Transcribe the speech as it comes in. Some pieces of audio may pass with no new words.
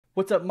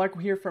What's up,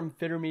 Michael here from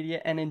Fitter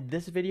Media, and in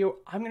this video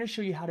I'm going to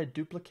show you how to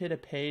duplicate a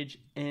page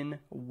in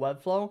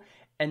Webflow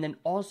and then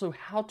also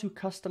how to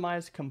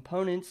customize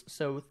components,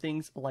 so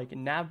things like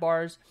nav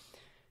bars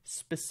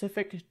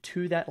specific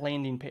to that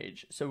landing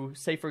page. So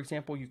say for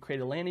example you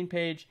create a landing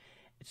page,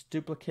 it's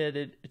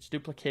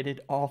duplicated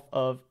off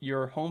of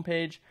your home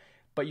page,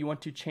 but you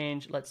want to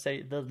change, let's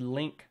say, the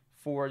link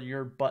for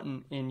your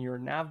button in your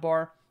nav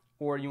bar,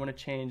 or you want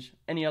to change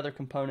any other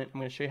component.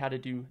 I'm going to show you how to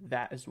do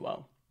that as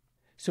well.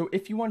 So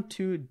if you want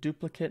to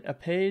duplicate a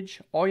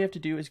page, all you have to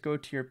do is go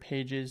to your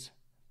Pages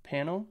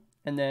panel,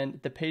 and then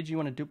the page you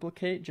want to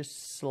duplicate,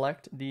 just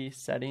select the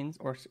settings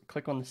or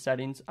click on the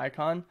settings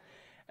icon.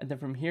 And then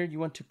from here, you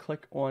want to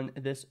click on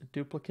this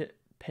duplicate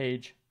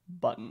page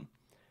button.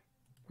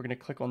 We're going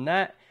to click on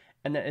that,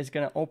 and that is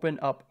going to open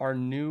up our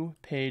new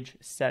page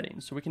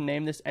settings. So we can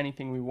name this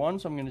anything we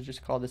want. So I'm going to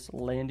just call this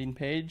landing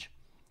page.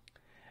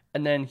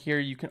 And then here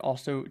you can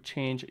also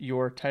change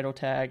your title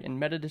tag and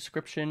meta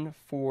description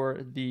for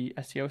the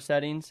SEO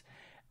settings.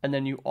 And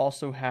then you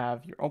also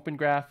have your open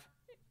graph,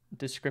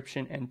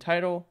 description, and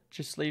title.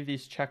 Just leave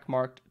these check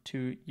marked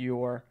to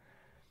your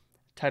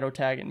title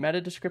tag and meta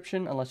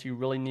description unless you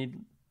really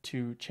need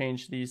to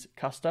change these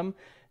custom.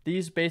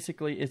 These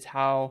basically is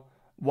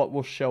what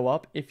will show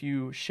up if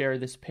you share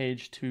this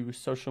page to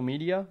social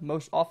media.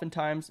 Most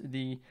oftentimes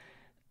the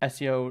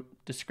SEO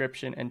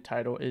description and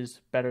title is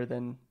better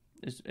than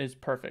is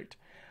perfect.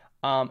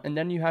 And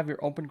then you have your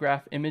open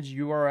graph image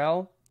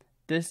URL.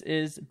 This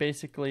is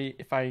basically,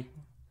 if I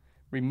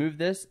remove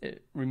this,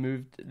 it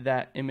removed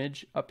that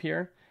image up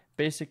here.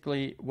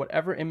 Basically,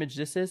 whatever image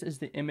this is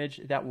the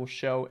image that will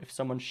show if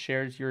someone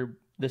shares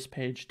this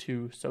page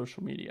to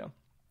social media.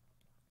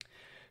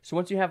 So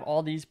once you have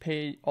all these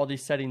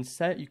settings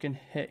set, you can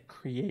hit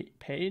create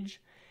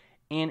page,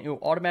 and it will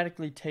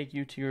automatically take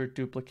you to your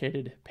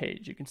duplicated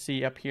page. You can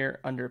see up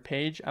here under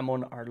page, I'm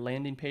on our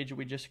landing page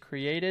we just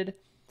created,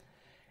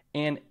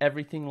 and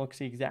everything looks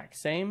the exact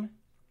same.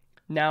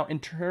 Now, in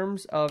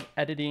terms of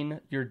editing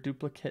your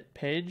duplicate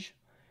page,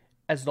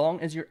 as long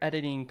as you're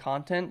editing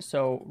content,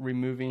 so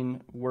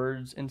removing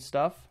words and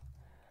stuff,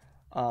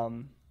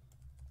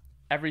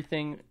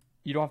 everything,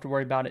 you don't have to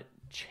worry about it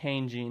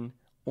changing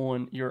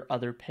on your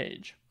other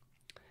page.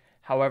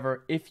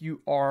 However, if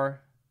you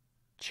are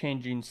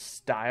changing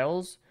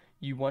styles,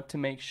 you want to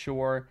make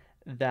sure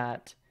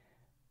that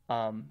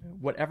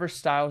whatever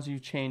styles you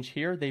change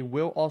here, they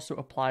will also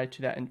apply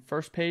to that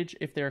first page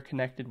if they're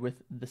connected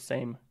with the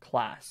same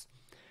class.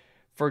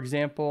 For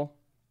example,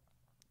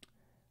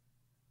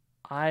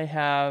 I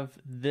have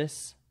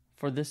this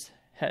for this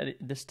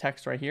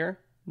text right here,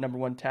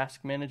 #1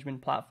 task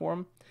management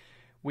platform.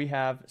 We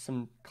have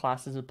some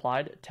classes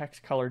applied: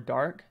 text color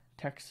dark,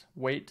 text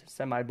weight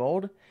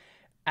semi-bold.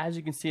 As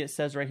you can see, it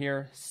says right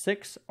here,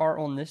 6 are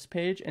on this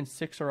page and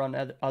 6 are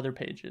on other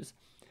pages.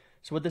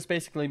 So what this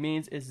basically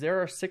means is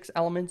there are 6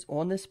 elements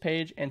on this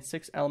page and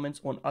 6 elements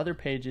on other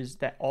pages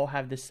that all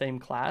have the same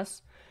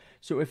class.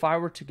 So if I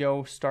were to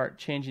go start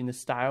changing the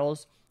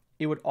styles,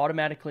 it would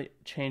automatically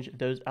change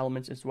those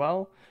elements as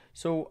well.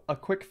 So a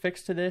quick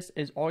fix to this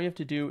is all you have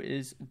to do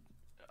is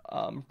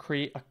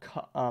create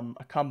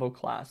a combo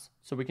class.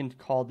 So we can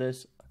call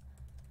this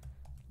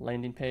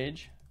landing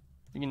page.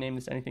 You can name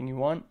this anything you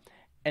want.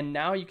 And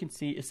now you can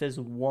see it says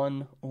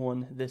 1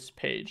 on this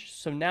page.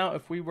 So now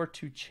if we were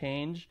to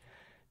change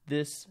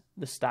the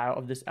style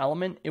of this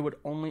element, it would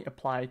only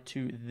apply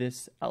to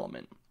this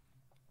element.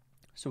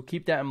 So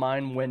keep that in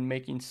mind when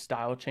making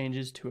style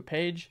changes to a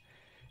page.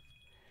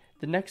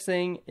 The next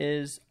thing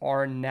is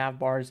our nav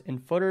bars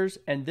and footers,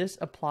 and this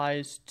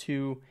applies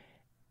to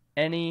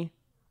any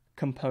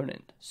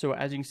component. So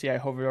as you can see, I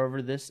hover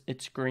over this,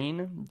 it's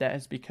green. That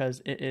is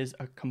because it is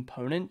a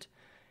component.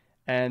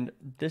 And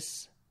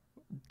this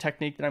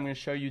technique that I'm going to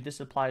show you, this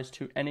applies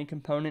to any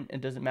component. It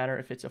doesn't matter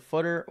if it's a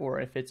footer or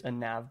if it's a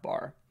nav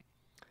bar.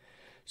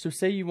 So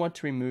say you want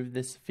to remove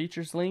this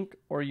features link,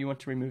 or you want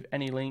to remove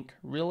any link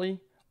really,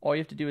 all you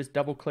have to do is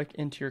double click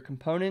into your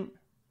component,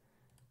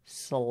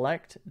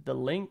 select the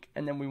link,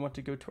 and then we want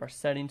to go to our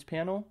settings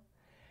panel.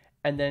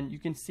 And then you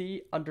can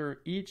see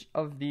under each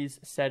of these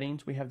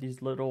settings, we have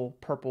these little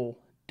purple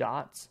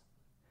dots.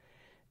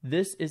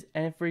 This is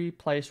every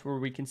place where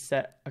we can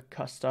set a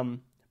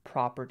custom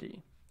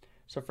property.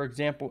 So for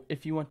example,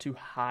 if you want to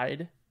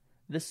hide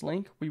this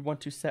link, we want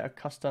to set a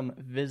custom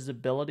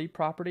visibility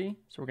property.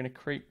 So we're going to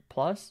create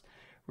plus,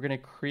 we're going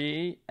to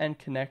create and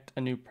connect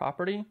a new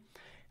property.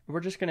 We're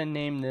just going to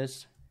name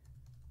this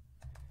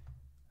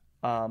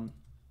nav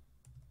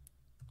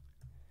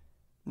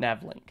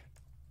link.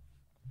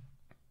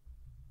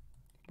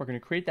 We're going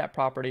to create that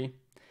property.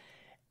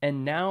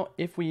 And now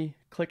if we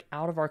click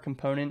out of our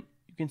component,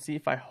 you can see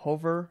if I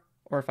hover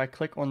or if I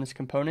click on this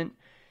component,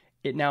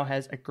 it now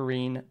has a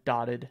green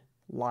dotted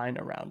line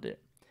around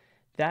it.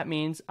 That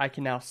means I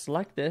can now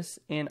select this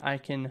and I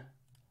can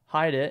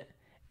hide it.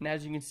 And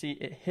as you can see,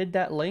 it hid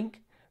that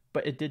link,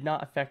 but it did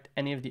not affect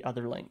any of the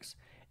other links.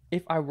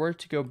 If I were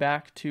to go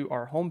back to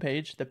our home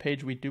page, the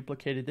page we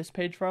duplicated this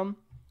page from,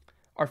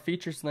 our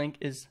features link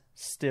is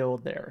still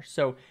there.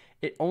 So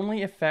it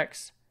only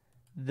affects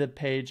the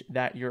page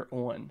that you're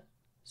on.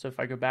 So if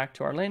I go back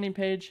to our landing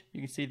page,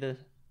 you can see that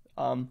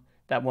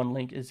one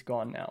link is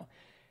gone now.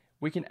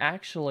 We can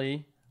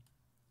actually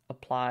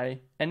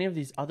apply any of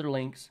these other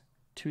links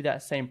to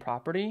that same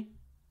property,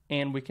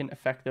 and we can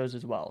affect those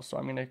as well. So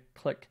I'm going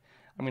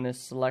to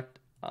select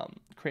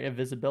create a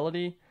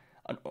visibility,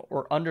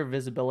 or under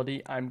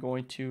visibility, I'm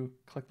going to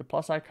click the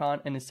plus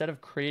icon, and instead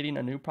of creating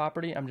a new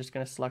property, I'm just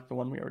going to select the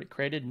one we already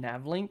created,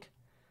 nav link.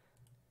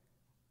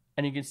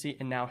 And you can see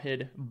it now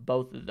hid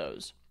both of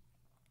those,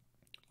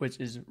 which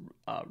is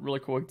really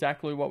cool,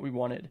 exactly what we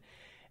wanted.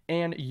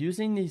 And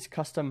using these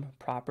custom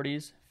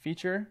properties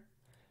feature,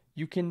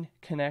 you can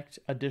connect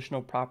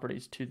additional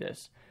properties to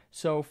this.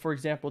 So for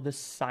example, this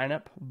sign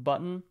up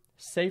button,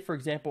 say for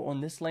example,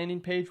 on this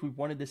landing page, we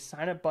wanted this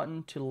sign up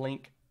button to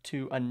link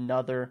to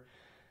another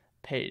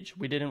page.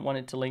 We didn't want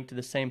it to link to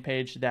the same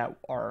page that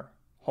our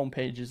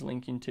homepage is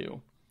linking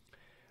to.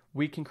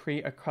 We can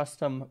create a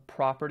custom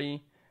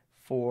property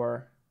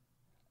for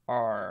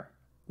our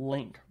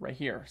link right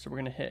here. So we're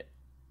going to hit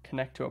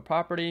connect to a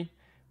property.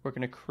 We're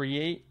going to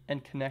create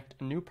and connect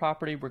a new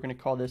property. We're going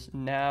to call this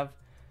nav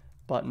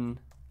button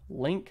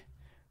link.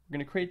 We're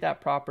going to create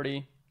that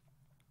property.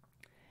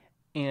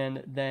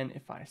 And then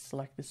if I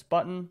select this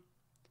button,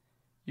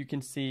 you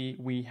can see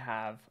we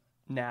have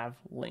nav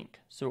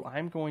link. So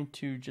I'm going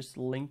to just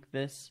link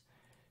this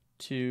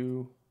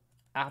to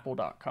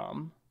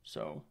apple.com.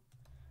 So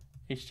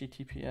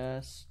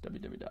https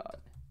www.apple.com.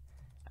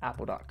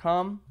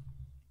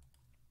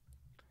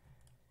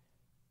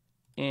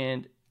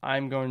 And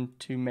I'm going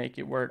to make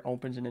it where it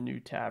opens in a new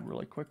tab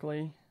really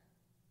quickly.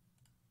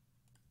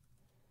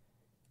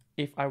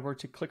 If I were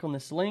to click on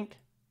this link,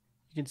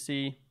 you can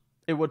see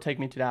it would take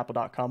me to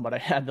apple.com, but I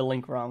had the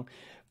link wrong.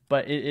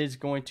 But it is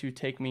going to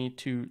take me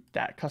to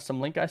that custom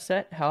link I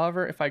set.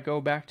 However, if I go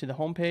back to the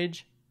home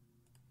page,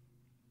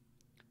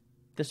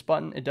 this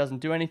button, it doesn't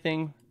do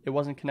anything. It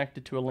wasn't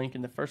connected to a link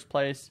in the first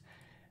place,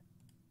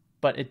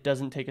 but it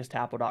doesn't take us to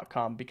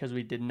apple.com because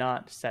we did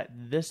not set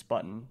this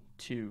button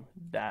to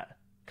that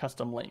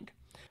custom link.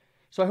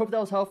 So I hope that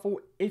was helpful.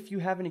 If you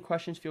have any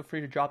questions, feel free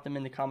to drop them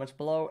in the comments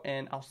below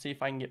and I'll see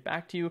if I can get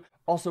back to you.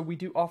 Also, we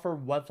do offer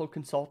Webflow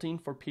consulting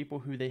for people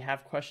who they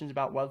have questions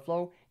about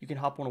Webflow. You can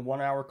hop on a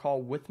 1-hour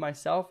call with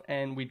myself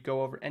and we'd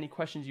go over any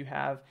questions you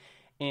have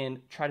and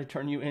try to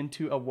turn you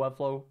into a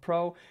Webflow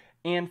pro.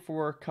 And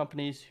for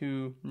companies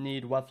who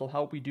need Webflow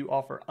help, we do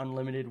offer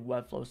unlimited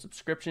Webflow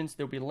subscriptions.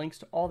 There'll be links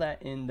to all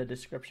that in the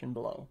description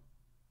below.